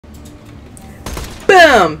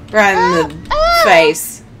Boom! Right in the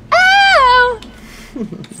face. Ow!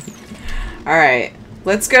 Alright.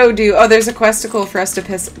 Let's go do... Oh, there's a questicle for us to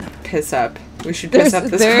piss up. We should piss up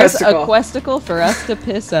this there's questicle. a questicle for us to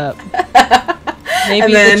piss up.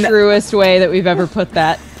 Maybe the truest way that we've ever put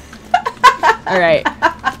that. Alright.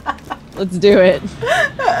 Let's do it.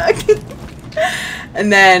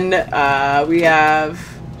 And then we have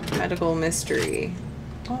medical mystery.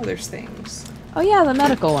 Oh, there's things. Oh yeah, the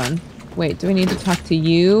medical one. Wait, do we need to talk to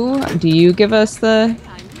you? Do you give us the...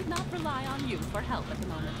 I need not rely on you for help at the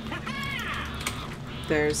moment.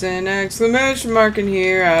 There's an exclamation mark in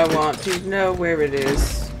here. I want to know where it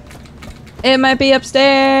is. It might be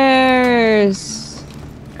upstairs.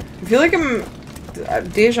 I feel like I'm...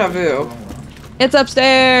 deja vu. It's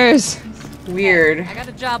upstairs. Weird. I got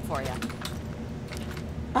a job for you.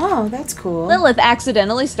 Oh, that's cool. Lilith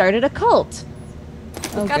accidentally started a cult.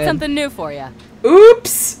 Oh, Got good. something new for you.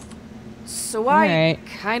 Oops! So I Alright.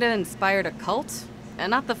 kinda inspired a cult,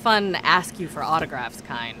 and not the fun ask you for autographs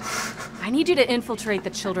kind. I need you to infiltrate the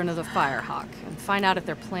Children of the Firehawk and find out if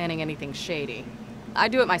they're planning anything shady. I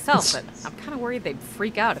do it myself, but I'm kinda worried they'd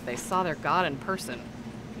freak out if they saw their god in person.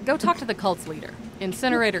 Go talk to the cult's leader,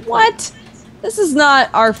 Incinerator Queen. What? This is not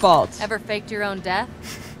our fault. Ever faked your own death?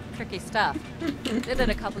 Tricky stuff. Did it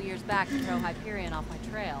a couple years back to throw Hyperion off my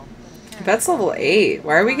trail. That's level 8.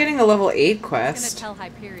 Why are we getting a level 8 I'm gonna quest? tell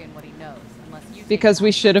Hyperion what he knows, unless you Because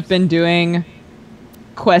we should have been doing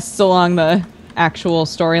quests along the actual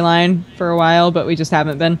storyline for a while, but we just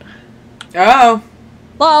haven't been. Oh!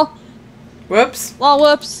 Lol. Whoops. Lol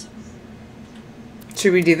whoops.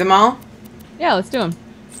 Should we do them all? Yeah, let's do them.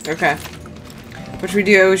 Okay. What should we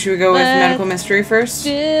do? Should we go with medical mystery first?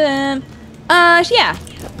 Yeah. Yeah.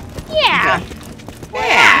 Yeah. Okay.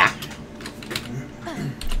 Yeah!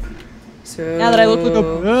 So... Now that I look like a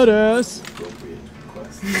badass.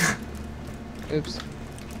 Oops.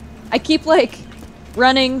 I keep, like,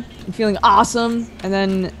 running and feeling awesome, and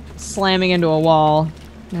then slamming into a wall.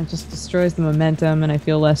 And it just destroys the momentum, and I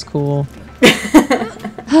feel less cool.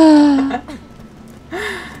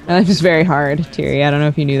 Life is very hard, Tiri. I don't know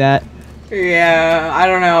if you knew that. Yeah, I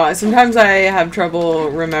don't know. Sometimes I have trouble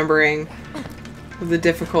remembering the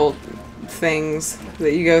difficult things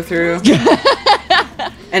that you go through.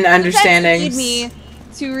 And understanding. You need me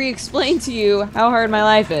to re-explain to you how hard my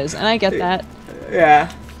life is, and I get that. Yeah.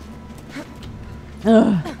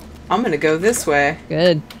 Ugh. I'm gonna go this way.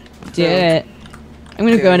 Good. Do it. I'm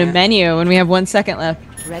gonna go in a menu when we have 1 second left.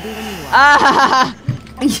 ready when you are. Ah!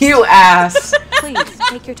 You ass. Please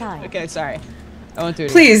take your time. Okay, sorry. I won't do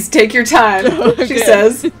it. Please take your time, Okay. she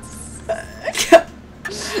says.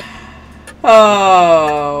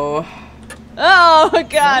 Oh. Oh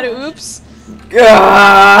god, oops.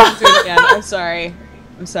 Ah. Do it again. I'm sorry.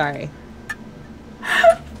 I'm sorry.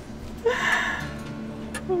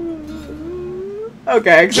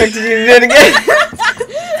 Okay, I expected you to do it again.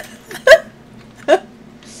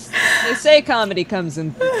 They say comedy comes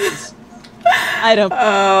in threes. I don't.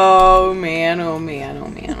 Oh man, oh man, oh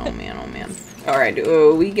man, oh man, oh man. Alright,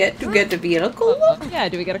 do we get to get the vehicle? Yeah,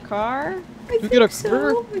 do we get a car? I we get a think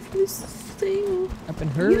car? so. I think so. Up in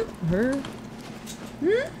her? Her?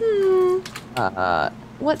 Mm-hmm.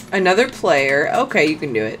 What? Another player. Okay, you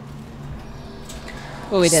can do it.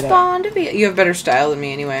 Well, we did it. Spawn to be. You have better style than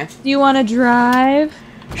me anyway. Do you want to drive?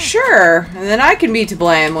 Sure, and then I can be to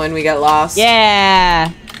blame when we get lost.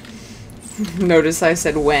 Yeah. Notice I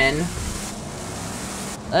said when.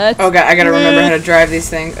 Let's Oh god, I gotta remember how to drive these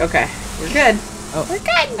things. Okay, we're good. Oh, We're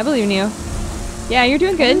good. I believe in you. Yeah, you're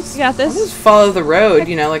doing good. You got I'll this. just follow the road,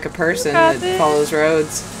 you know, like a person got that this. follows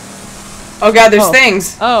roads. Oh god, there's Oh.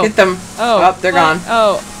 things. Oh. Get them. Oh, they're what? gone.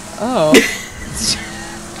 Oh, oh.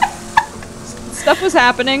 Stuff was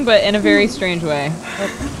happening, but in a very strange way.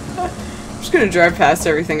 I'm just gonna drive past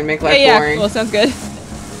everything and make life Yeah, boring. cool. Sounds good.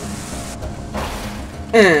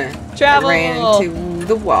 I Travel. ran into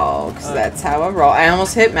the wall, because that's how I roll. I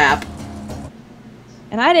almost hit map.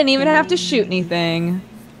 And I didn't even have to shoot anything.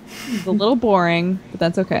 It's a little boring, but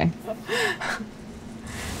that's okay.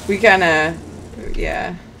 We kinda,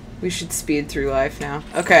 yeah. We should speed through life now.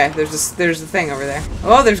 Okay, there's a thing over there.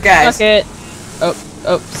 Oh, there's guys. Fuck it. Oh,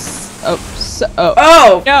 oh, oh, oh.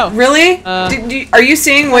 Oh, No. really? Are you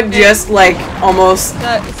seeing what just like almost?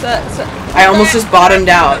 I almost just bottomed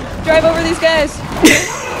out. Drive over these guys.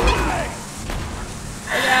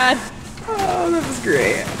 Oh god. Oh, that was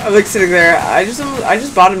great. I'm like sitting there. I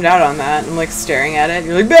just bottomed out on that. I'm like staring at it.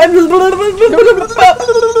 You're like,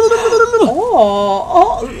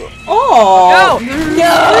 oh.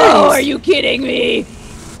 No! Are you kidding me?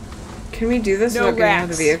 Can we do this No without getting out of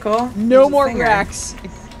the racks. vehicle? No There's a more thing there. racks.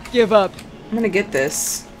 Give up. I'm gonna get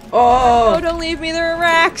this. Oh! Oh, don't leave me. There are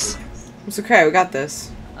racks. It's okay. We got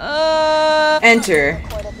this. Enter.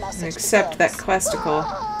 And accept that questicle.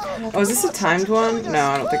 Oh, is this a timed one?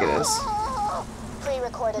 No, I don't think it is.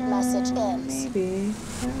 Pre-recorded message ends. Maybe.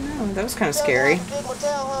 I don't know. That was kind of scary.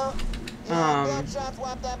 Shots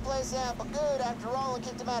wiped that place out for good after Roland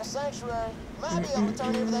kicked him out of Sanctuary. Might be able to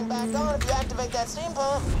turn everything back on if you activate that steam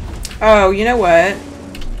pump. Oh, you know what?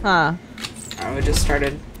 Huh. Oh, we just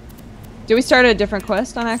started. Did we start a different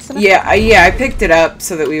quest on accident? Yeah, I picked it up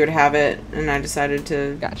so that we would have it, and I decided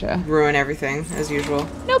to Gotcha. ruin everything, as usual.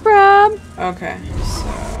 No problem. Okay, so...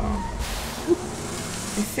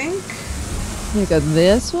 I think... You go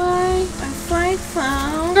this way? I think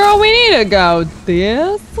so. Girl, we need to go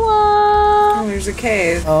this way. Oh, there's a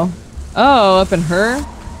cave. Oh. Oh, up in her?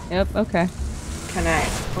 Yep, okay. Can I...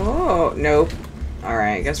 Oh, nope.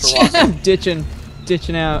 Alright, I guess we're walking.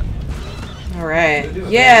 Ditching out. Alright.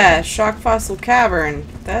 Yeah, Shock Fossil Cavern.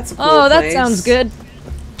 That's a cool Oh, that place. sounds good.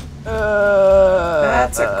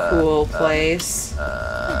 That's a cool place.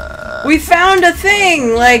 We found a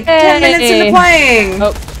thing, like 10 minutes into playing!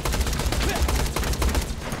 Oh.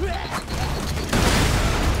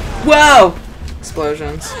 Whoa!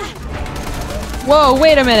 Explosions. Whoa,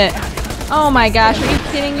 wait a minute. Oh my gosh, are you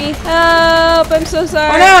kidding me? Help, I'm so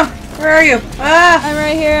sorry. Oh no! Where are you? Ah! I'm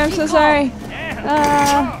right here, I'm so sorry.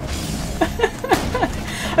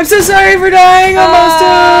 I'm so sorry for dying almost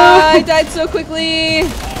I died so quickly.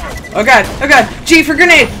 Oh god, oh god! G for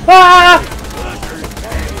grenade! Ah!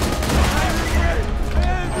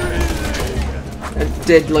 It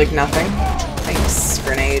did like nothing. Thanks,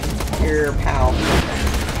 grenade. You're a pal.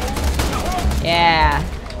 Yeah.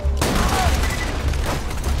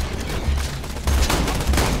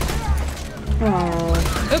 Oh.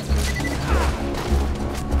 Oop.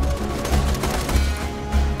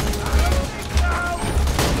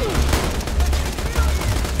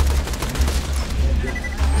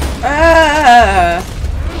 Ah!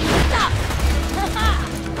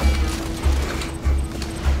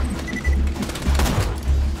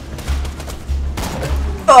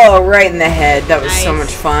 Oh, right in the head. That was so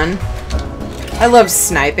much fun. I love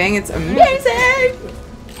sniping. It's amazing.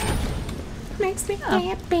 Makes me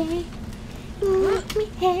happy. Makes me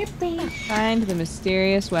happy. Find the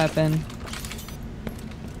mysterious weapon.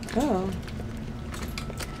 Oh.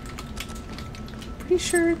 Pretty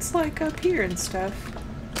sure it's like up here and stuff.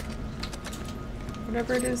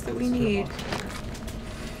 Whatever it is that we need.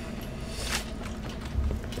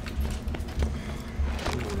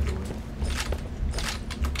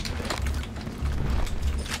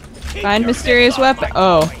 Find mysterious weapon.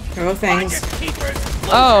 Oh. Oh, things.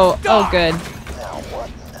 Oh, oh, good.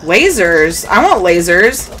 Lasers? I want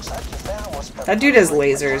lasers. That dude has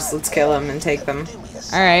lasers. Let's kill him and take them.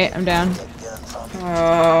 Alright, I'm down.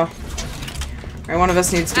 Alright, one of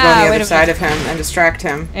us needs to go on the other side of him and distract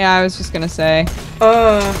him. Yeah, I was just gonna say.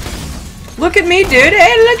 Look at me, dude.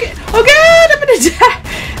 Hey, look at. Oh god, I'm gonna die.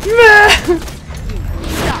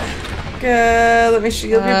 Good. Let me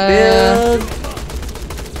shield your build.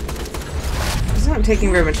 He's not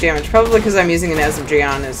taking very much damage. Probably because I'm using an SMG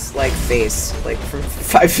on his like face, like from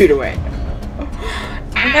 5 feet away.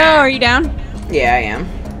 No, are you down? Yeah, I am.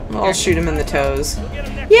 I'll shoot him in the toes.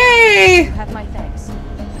 Yay! Have my thanks.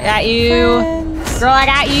 I got you. Friends. Girl, I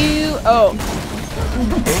got you. Oh.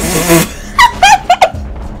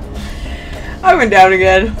 I went down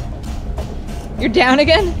again. You're down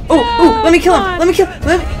again? Oh, let me kill him. Let me kill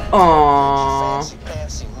him. Aww.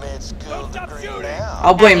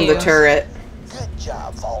 I'll blame the turret. Good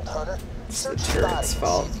job, Vault Hunter. It's the turret's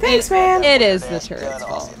fault. Thanks, man. It is the turret's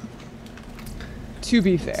fault. To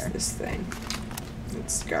be fair. This thing.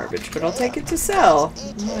 It's garbage, but I'll take it to sell.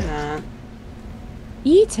 Why not?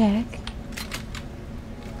 E-Tech?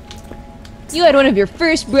 You had one of your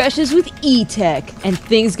first brushes with E-Tech, and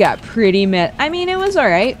things got pretty I mean, it was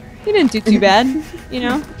alright. You didn't do too bad, you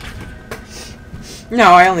know?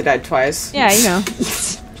 No, I only died twice. Yeah, you know.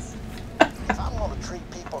 If I'm gonna treat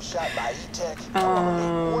people shot by E-Tech, I'm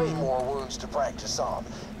gonna need way more wounds to practice on.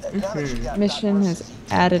 Now that you got Mission has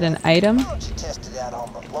added an item. why don't you test it out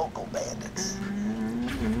on the local bandits?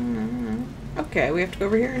 Okay, we have to go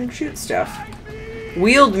over here and shoot stuff.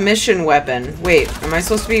 Wield mission weapon. Wait, am I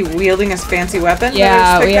supposed to be wielding this fancy weapon?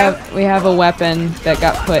 Yeah, that I just we have a weapon that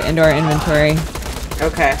got put into our inventory. picked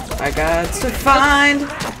up? Okay, I got to find.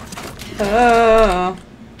 Oh.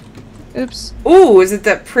 Oops. Ooh, is it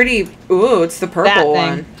that pretty? Ooh, it's the That purple thing.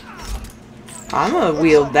 one. I'm gonna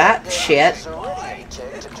wield that shit.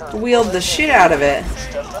 Wield the shit out of it.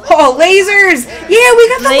 Oh, lasers! Yeah, we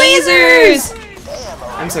got the lasers!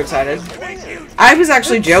 I'm so excited. I was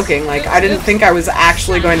actually joking. Like, I didn't think I was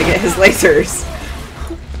actually going to get his lasers.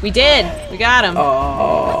 We did. We got him. Oh,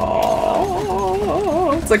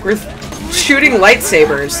 it's like we're shooting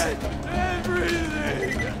lightsabers.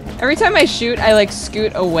 Every time I shoot, I like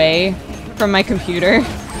scoot away from my computer.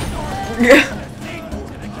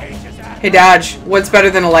 Hey, Dodge, what's better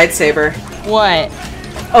than a lightsaber? What?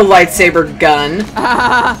 A lightsaber gun.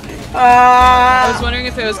 I was wondering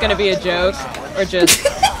if it was gonna be a joke or just,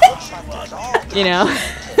 you know.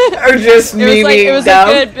 Or just me being it was dumb.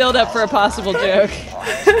 a good build up for a possible joke.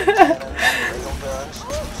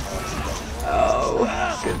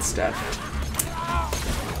 Oh, good stuff.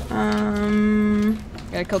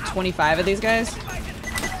 Gotta kill 25 of these guys.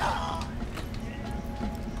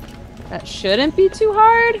 That shouldn't be too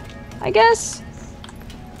hard, I guess.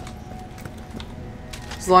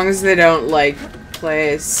 As long as they don't, like,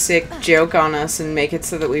 play a sick joke on us and make it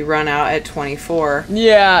so that we run out at 24.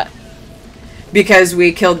 Yeah. Because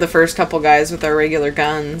we killed the first couple guys with our regular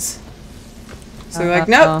guns. So they're like,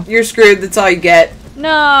 nope, you're screwed, that's all you get.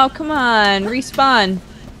 No, come on. Respawn.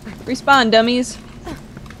 Respawn, dummies.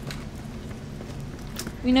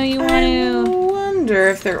 We know you want to. I wonder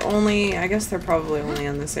if they're only... I guess they're probably only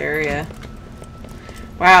in this area.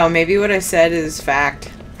 Wow, maybe what I said is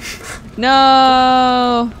fact.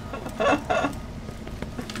 No.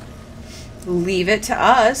 Leave it to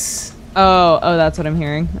us. Oh, that's what I'm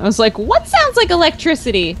hearing. I was like, what sounds like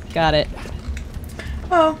electricity? Got it.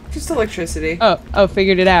 Oh, just electricity. Oh,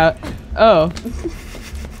 figured it out. Oh.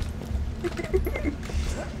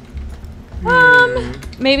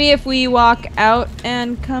 Maybe if we walk out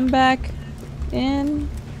and come back in?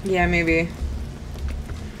 Yeah, maybe.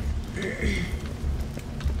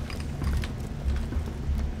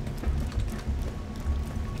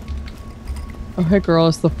 Oh, hey girl,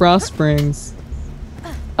 it's the Frost Springs.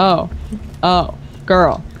 Oh,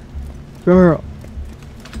 girl. They're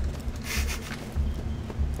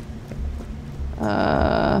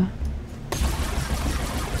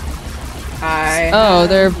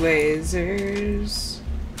lasers.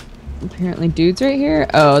 Apparently dudes right here.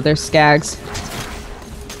 Oh, they're skags.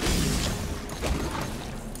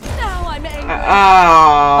 Now I'm angry.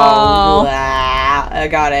 Oh. I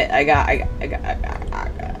got it.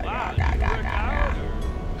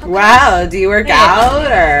 Wow, do you work out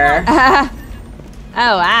or?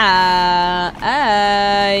 Oh wow.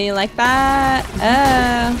 You like that?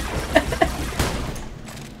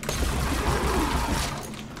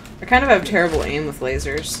 I kind of have terrible aim with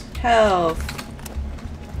lasers. Health.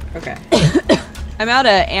 Okay. I'm out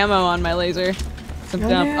of ammo on my laser. I'm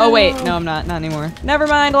dumb. no. Oh wait, no I'm not. Not anymore. Never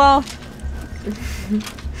mind, lol.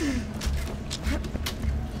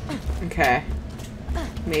 Okay.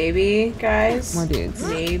 Maybe, guys. More dudes.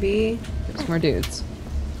 Maybe. There's more dudes.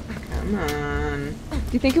 Come on.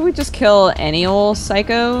 Do you think if we just kill any old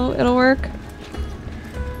psycho, it'll work?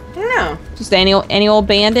 I don't know. Just any old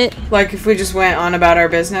bandit? Like if we just went on about our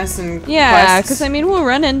business and Yeah, quests. because I mean we'll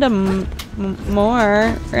run into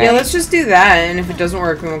more, right? Yeah, let's just do that, and if it doesn't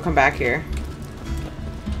work, then we'll come back here.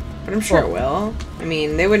 But I'm sure it will. I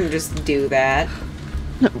mean, they wouldn't just do that.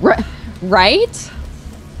 Right?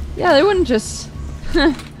 Yeah, they wouldn't just.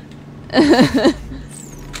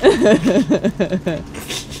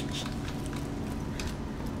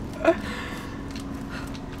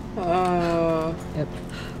 Oh. Yep.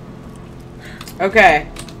 Okay.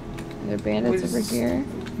 Are there bandits over here?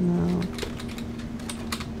 No.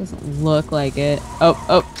 Doesn't look like it.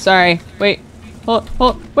 Oh, sorry. Wait. Hold,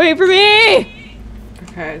 wait for me!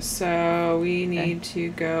 Okay, so we need to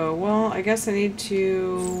go... Well, I guess I need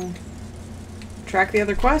to track the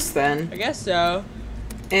other quest then. I guess so.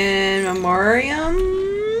 In Memoriam?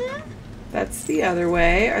 That's the other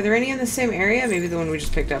way. Are there any in the same area? Maybe the one we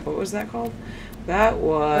just picked up. What was that called? That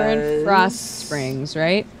was... We're in Frost Springs,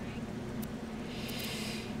 right?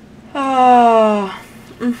 Oh.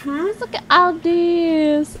 Mm-hmm. Look at all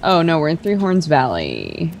these. Oh, no, we're in Three Horns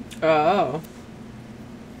Valley. Oh.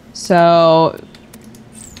 So,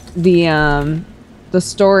 the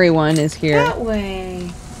story one is here. That way.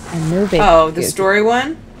 And they're big. Oh, the story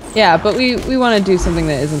one? Yeah, but we want to do something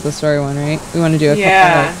that isn't the story one, right? We want to do a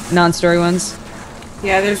couple of non-story ones.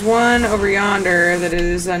 Yeah, there's one over yonder that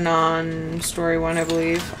is a non-story one, I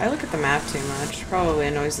believe. I look at the map too much. Probably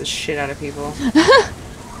annoys the shit out of people.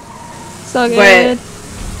 So good.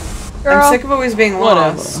 But I'm sick of always being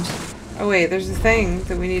lost. Whatever. Oh wait, there's a thing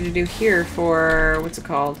that we need to do here for... What's it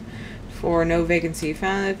called? For no vacancy.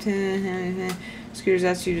 Found that... Scooters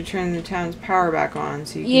asked you to turn the town's power back on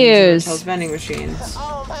so you can use the hotel's vending machines.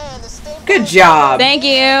 Oh, man, the steam Good job! Thank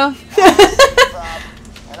you. and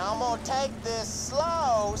I'm gonna take this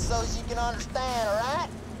slow so you can understand, alright?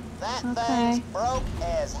 That thing's broke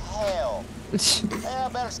as hell.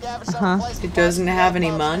 It doesn't have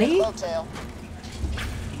any money?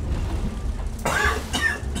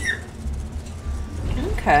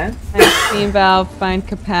 Okay. Find steam valve, find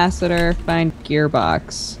capacitor, find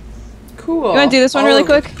gearbox. Cool. You want to do this one really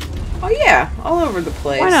quick? Oh yeah, all over the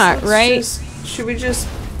place. Why not, right? Should we just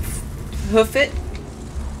hoof it?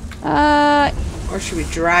 Or should we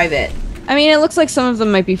drive it? I mean, it looks like some of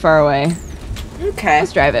them might be far away. Okay.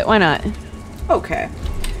 Let's drive it. Why not? Okay.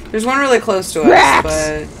 There's one really close to us,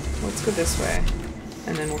 but let's go this way.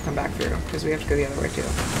 And then we'll come back through, because we have to go the other way too.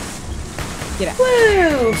 Get out.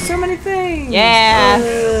 Woo! So many things! Yeah!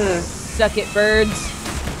 Ugh. Suck it, birds.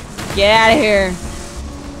 Get out of here.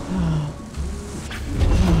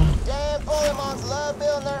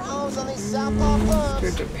 Do we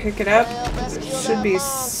have to pick it up? There should be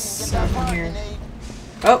something here.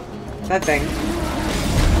 Oh, that thing.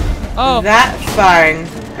 Oh. That thing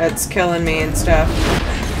that's killing me and stuff.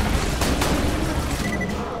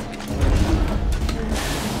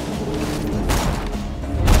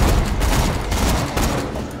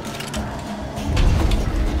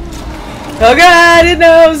 Oh god, it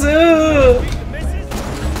knows! Ooh.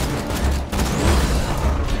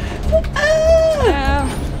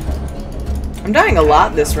 I'm dying a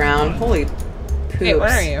lot this round. Holy poops. Wait, where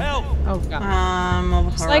are you? Oh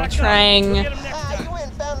god. It's like trying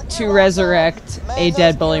to resurrect a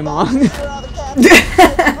dead bully mong.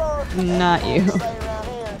 Not you.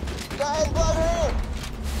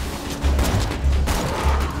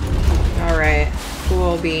 Alright.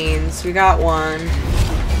 Cool beans. We got one.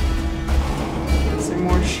 Is there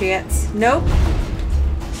more shits? Nope.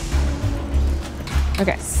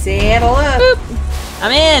 Okay. Saddle up. Boop.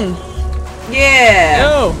 I'm in. Yeah.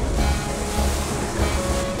 Go.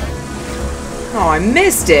 Oh, I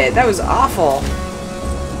missed it. That was awful.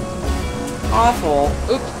 Awful.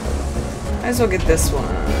 Oop. Might as well get this one.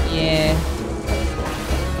 Yeah.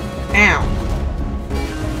 Ow.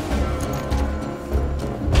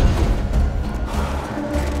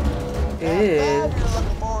 Ew.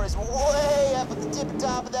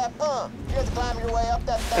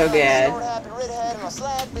 Oh god.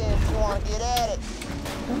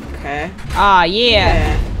 Okay. Ah,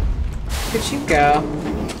 yeah. Where'd you go?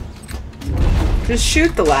 Just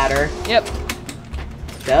shoot the ladder. Yep.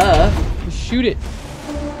 Duh. Just shoot it.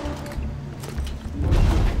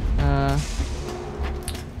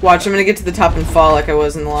 Watch, I'm gonna get to the top and fall like I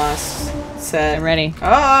was in the last set. I'm ready. Oh,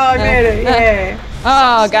 I made it! Yay!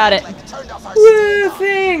 Oh, got it. Woo,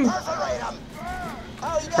 thing!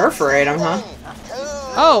 Perforate them, huh?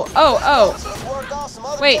 Oh, oh, oh.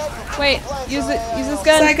 Wait, wait. Use this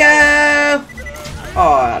gun. Psycho! Oh,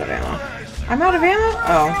 out of ammo. I'm out of ammo?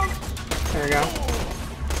 Oh. There we go.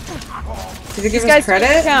 Did it give us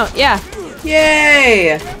credit? Count. Yeah.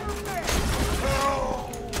 Yay!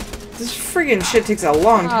 This friggin' shit takes a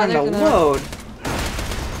long time to load.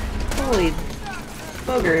 Holy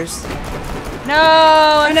boogers. No!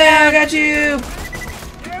 Oh no, I got you! You're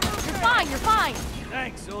fine, you're fine!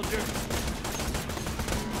 Thanks, soldier.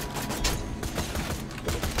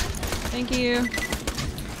 Thank you.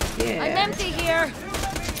 Yeah. I'm empty here!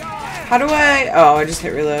 How do I... Oh, I just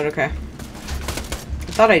hit reload, okay. I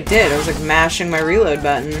thought I did. I was like mashing my reload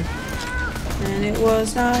button. And it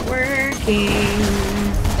was not working.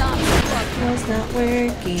 It was not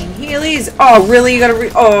working. Heelys! Oh, really? You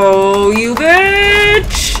gotta oh, you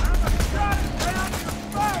bitch!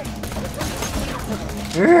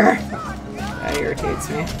 Urgh. That irritates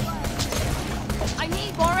me. I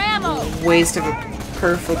need more ammo! Waste of a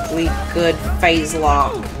perfectly good phase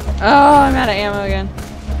lock. Oh, I'm out of ammo again.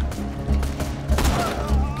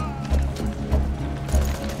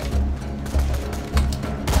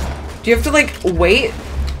 Do you have to, like, wait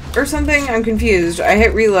or something? I'm confused. I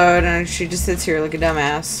hit reload and she just sits here like a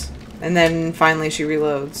dumbass. And then finally she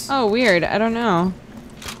reloads. Oh, weird. I don't know.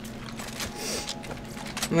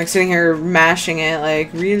 I'm like sitting here mashing it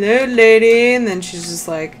like, reload lady, and then she's just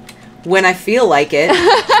like, when I feel like it.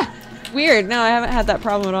 Weird. No, I haven't had that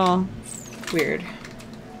problem at all. Weird.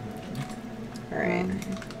 Alright.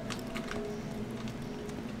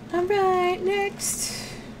 Alright, next.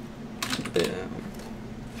 Boom.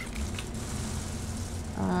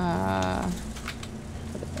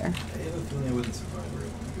 Put it there. I have a feeling I wouldn't survive very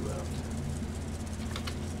long if you left.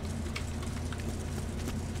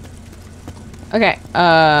 Okay,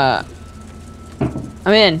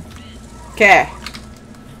 I'm in. Okay.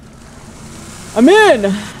 I'm in!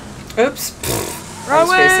 Oops. Wrong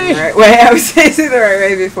way! I was facing the right way. I was facing the right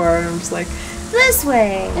way before, and I'm just like, this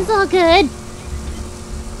way. It's all good.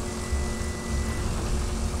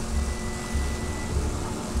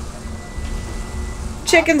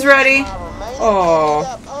 Chicken's ready. Oh.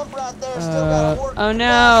 Oh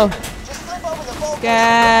no.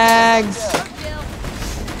 Gags.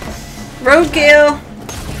 Roadkill.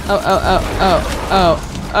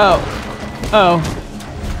 Oh.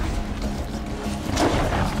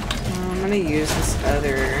 I'm gonna use this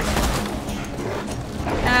other.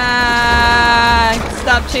 Ah,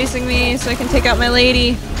 stop chasing me so I can take out my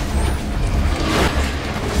lady.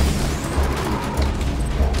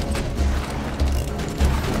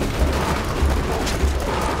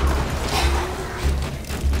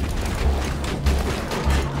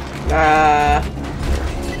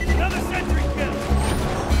 Another sentry kill.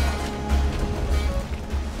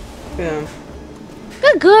 Boom.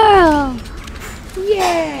 Good girl.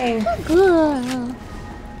 Yay. Good girl.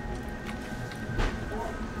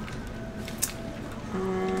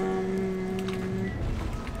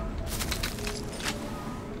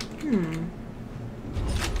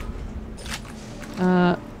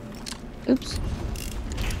 Oops.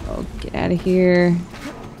 Oh, get out of here.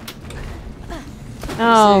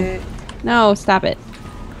 No. No, stop it.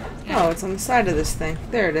 Oh, it's on the side of this thing.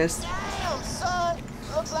 There it is. Damn, son!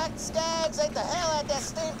 Looks like the Stags ate the hell out of that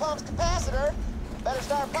steam pump's capacitor. Better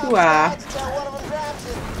start pumping slides until one of them grabs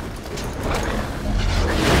it.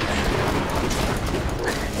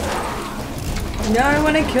 Now I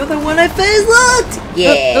want to kill the one I face looked!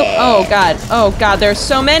 Yeah! Oh god. Oh god, there's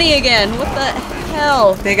so many again. What the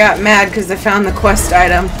hell? They got mad because they found the quest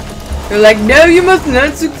item. They're like, no, you must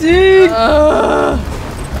not succeed!